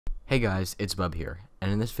Hey guys, it's Bub here,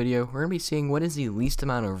 and in this video we're going to be seeing what is the least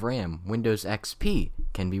amount of RAM Windows XP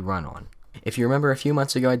can be run on. If you remember, a few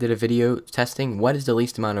months ago I did a video testing what is the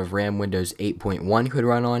least amount of RAM Windows 8.1 could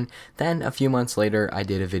run on. Then a few months later I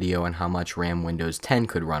did a video on how much RAM Windows 10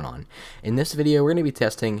 could run on. In this video we're going to be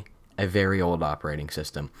testing a very old operating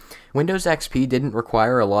system. Windows XP didn't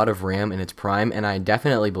require a lot of RAM in its prime, and I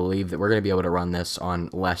definitely believe that we're going to be able to run this on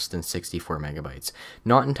less than 64 megabytes.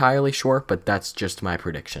 Not entirely sure, but that's just my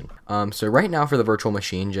prediction. So right now for the virtual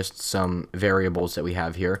machine, just some variables that we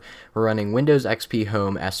have here. We're running Windows XP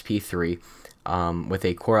Home SP3 with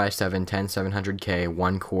a Core i7-10700K,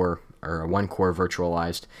 one core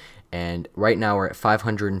virtualized. And right now we're at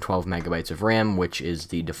 512 megabytes of RAM, which is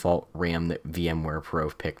the default RAM that VMware Pro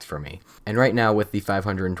picked for me. And right now with the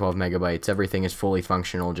 512 megabytes, everything is fully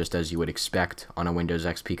functional, just as you would expect on a Windows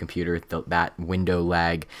XP computer. That window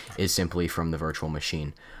lag is simply from the virtual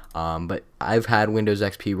machine. But I've had Windows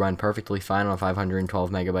XP run perfectly fine on 512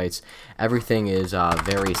 megabytes. Everything is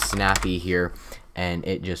very snappy here, and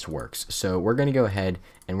it just works. So we're going to go ahead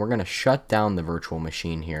and we're going to shut down the virtual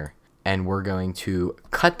machine here. And we're going to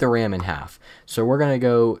cut the RAM in half. So we're going to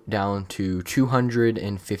go down to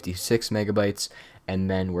 256 megabytes, and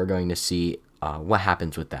then we're going to see what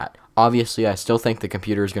happens with that. Obviously, I still think the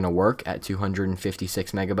computer is going to work at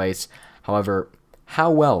 256 megabytes. However, how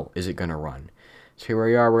well is it going to run? So here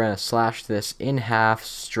we are. We're going to slash this in half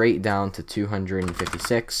straight down to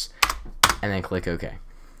 256, and then click OK.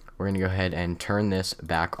 We're going to go ahead and turn this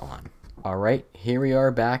back on. Alright, here we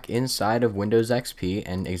are back inside of Windows XP,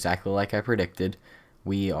 and exactly like I predicted,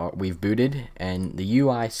 we've booted, and the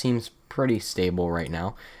UI seems pretty stable right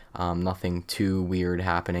now. Nothing too weird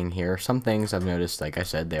happening here. Some things I've noticed, like I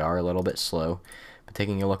said, they are a little bit slow, but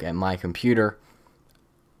taking a look at my computer,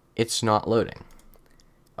 it's not loading.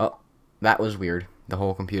 Oh, that was weird. The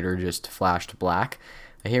whole computer just flashed black.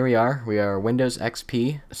 Here we are Windows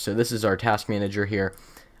XP, so this is our task manager here.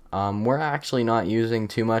 We're actually not using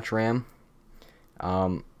too much RAM.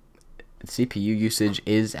 CPU usage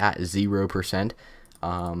is at 0%.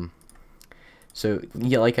 So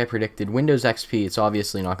yeah, like I predicted, Windows XP, it's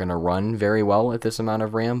obviously not going to run very well at this amount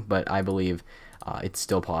of RAM, but I believe it's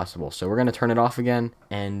still possible. So we're going to turn it off again,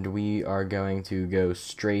 and we are going to go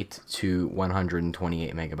straight to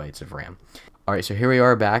 128 megabytes of RAM. Alright, so here we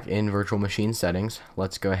are back in virtual machine settings.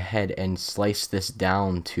 Let's go ahead and slice this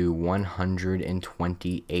down to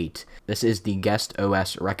 128. This is the Guest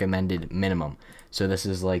OS recommended minimum. So this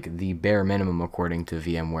is like the bare minimum according to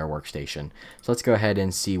VMware Workstation. So let's go ahead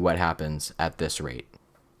and see what happens at this rate.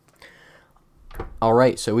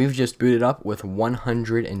 Alright, so we've just booted up with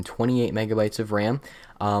 128 megabytes of RAM.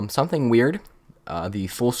 Something weird, the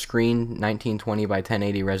full screen 1920 by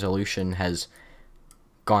 1080 resolution has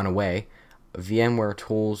gone away. VMware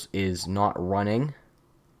Tools is not running,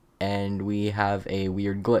 and we have a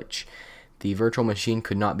weird glitch. The virtual machine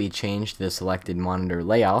could not be changed to the selected monitor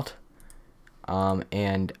layout,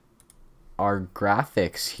 and our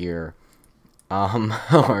graphics here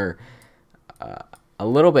are a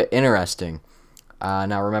little bit interesting.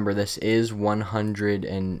 Now remember, this is 100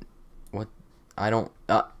 and what?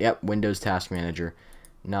 Yep, Windows Task Manager.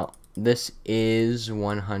 Now this is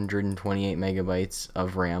 128 megabytes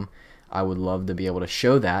of RAM. I would love to be able to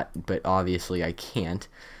show that, but obviously I can't.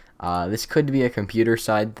 This could be a computer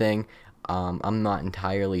side thing. I'm not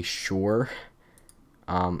entirely sure.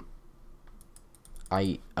 Okay,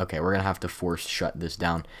 we're gonna have to force shut this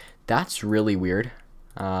down. That's really weird.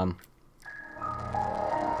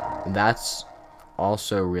 That's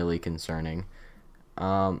also really concerning.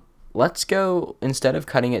 Let's go, instead of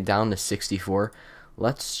cutting it down to 64,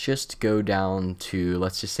 let's just go down to,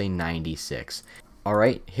 let's just say 96.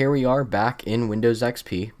 Alright, here we are back in Windows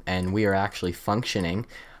XP, and we are actually functioning.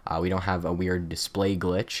 We don't have a weird display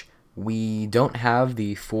glitch. We don't have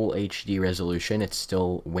the full HD resolution, it's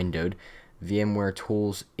still windowed. VMware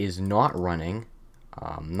Tools is not running,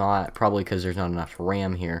 probably because there's not enough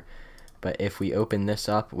RAM here. But if we open this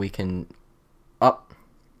up, we can,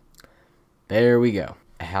 there we go.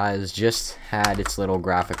 It has just had its little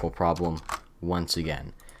graphical problem once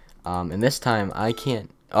again. And this time I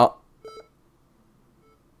can't,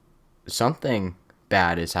 something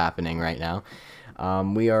bad is happening right now.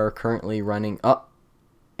 We are currently running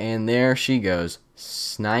and there she goes,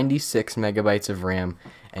 96 megabytes of RAM,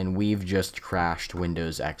 and we've just crashed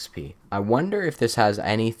Windows XP. I wonder if this has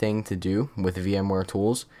anything to do with VMware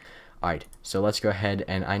Tools. Alright, so let's go ahead,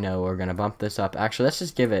 and I know we're gonna bump this up. Actually, let's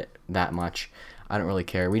just give it that much. I don't really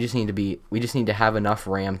care. We just need to have enough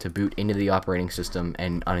RAM to boot into the operating system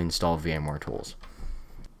and uninstall VMware Tools.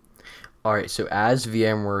 Alright, so as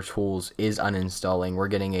VMware Tools is uninstalling, we're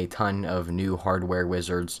getting a ton of new hardware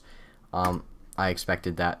wizards. I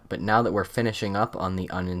expected that, but now that we're finishing up on the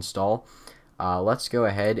uninstall, let's go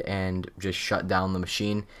ahead and just shut down the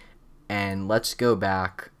machine, and let's go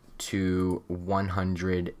back to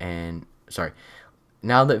 100 and, sorry,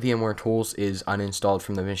 now that VMware Tools is uninstalled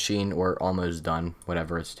from the machine, or almost done,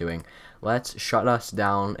 whatever it's doing, let's shut us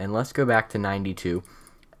down, and let's go back to 92,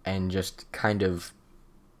 and just kind of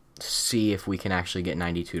see if we can actually get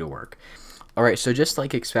 92 to work. Alright, so just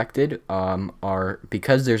like expected,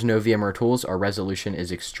 because there's no VMware Tools, our resolution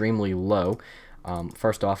is extremely low.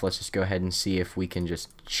 First off, let's just go ahead and see if we can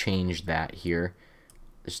just change that here.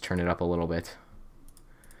 Just turn it up a little bit.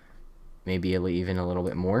 Maybe even a little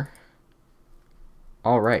bit more.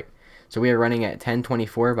 Alright, so we are running at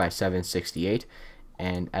 1024 by 768,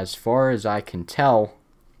 and as far as I can tell,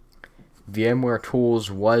 VMware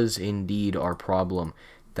Tools was indeed our problem.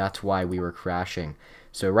 That's why we were crashing.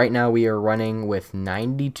 So right now we are running with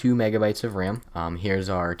 92 megabytes of RAM. Here's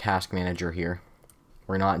our task manager here.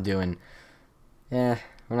 We're not doing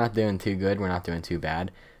too good. We're not doing too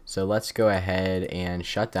bad. So let's go ahead and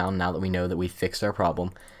shut down now that we know that we fixed our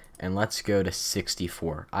problem. And let's go to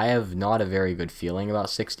 64. I have not a very good feeling about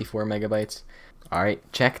 64 megabytes. Alright,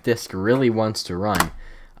 check disk really wants to run.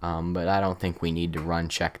 But I don't think we need to run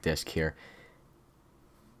check disk here.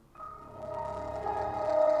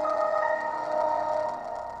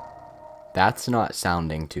 That's not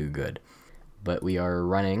sounding too good, but we are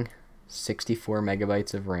running 64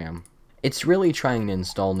 megabytes of RAM. It's really trying to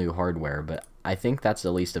install new hardware, but I think that's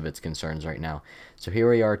the least of its concerns right now. So here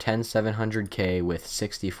we are, 10700K with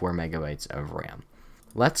 64 megabytes of RAM.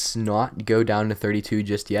 Let's not go down to 32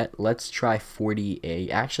 just yet. Let's try 48.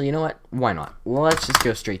 Actually, you know what? Why not? Let's just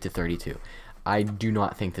go straight to 32. I do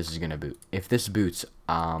not think this is going to boot. If this boots,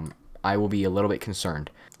 I will be a little bit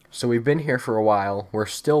concerned. So we've been here for a while. We're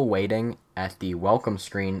still waiting at the welcome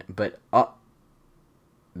screen, but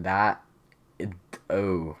that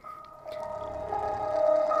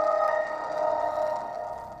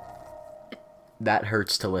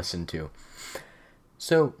hurts to listen to.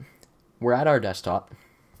 So we're at our desktop.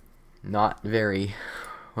 Not very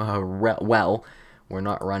well. We're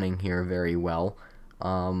not running here very well.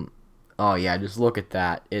 Oh yeah, just look at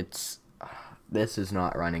that. This is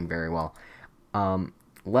not running very well.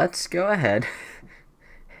 Let's go ahead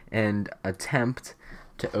and attempt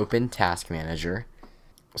to open Task Manager.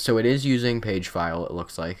 So it is using page file, it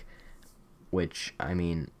looks like, which, I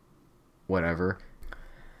mean, whatever.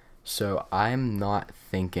 So I'm not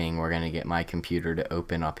thinking we're going to get my computer to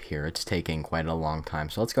open up here. It's taking quite a long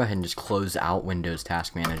time. So let's go ahead and just close out Windows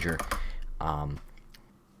Task Manager.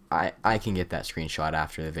 I can get that screenshot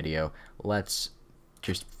after the video. Let's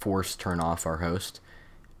just force turn off our host.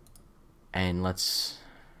 And let's...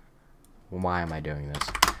 Why am I doing this?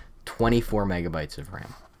 24 megabytes of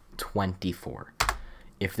RAM. 24.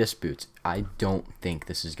 If this boots, I don't think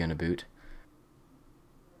this is going to boot.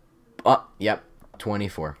 Oh, yep.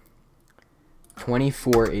 24.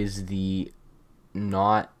 24 is the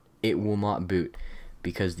not... It will not boot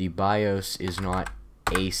because the BIOS is not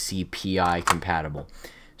ACPI compatible.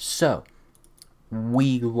 So,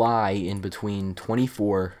 we lie in between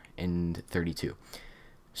 24 and 32.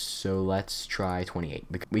 So let's try 28.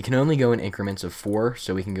 We can only go in increments of 4,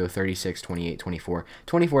 so we can go 36, 28, 24.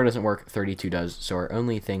 24 doesn't work, 32 does, so our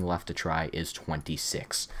only thing left to try is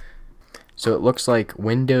 26. So it looks like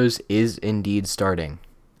Windows is indeed starting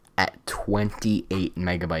at 28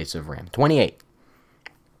 megabytes of RAM. 28!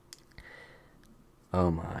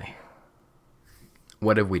 Oh my.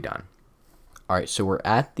 What have we done? Alright, so we're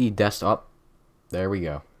at the desktop. There we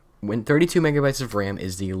go. When 32 megabytes of RAM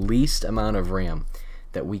is the least amount of RAM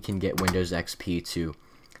that we can get Windows XP to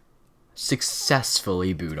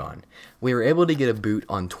successfully boot on. We were able to get a boot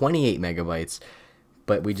on 28 megabytes,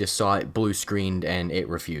 but we just saw it blue screened and it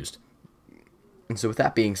refused. And so with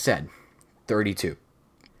that being said, 32.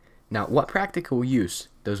 Now, what practical use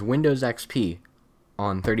does Windows XP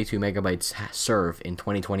on 32 megabytes serve in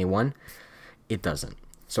 2021? It doesn't.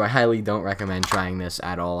 So I highly don't recommend trying this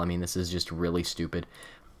at all. I mean, this is just really stupid.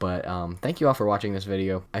 But thank you all for watching this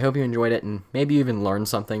video. I hope you enjoyed it and maybe even learned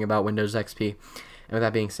something about Windows XP. And with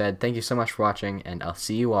that being said, thank you so much for watching, and I'll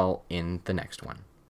see you all in the next one.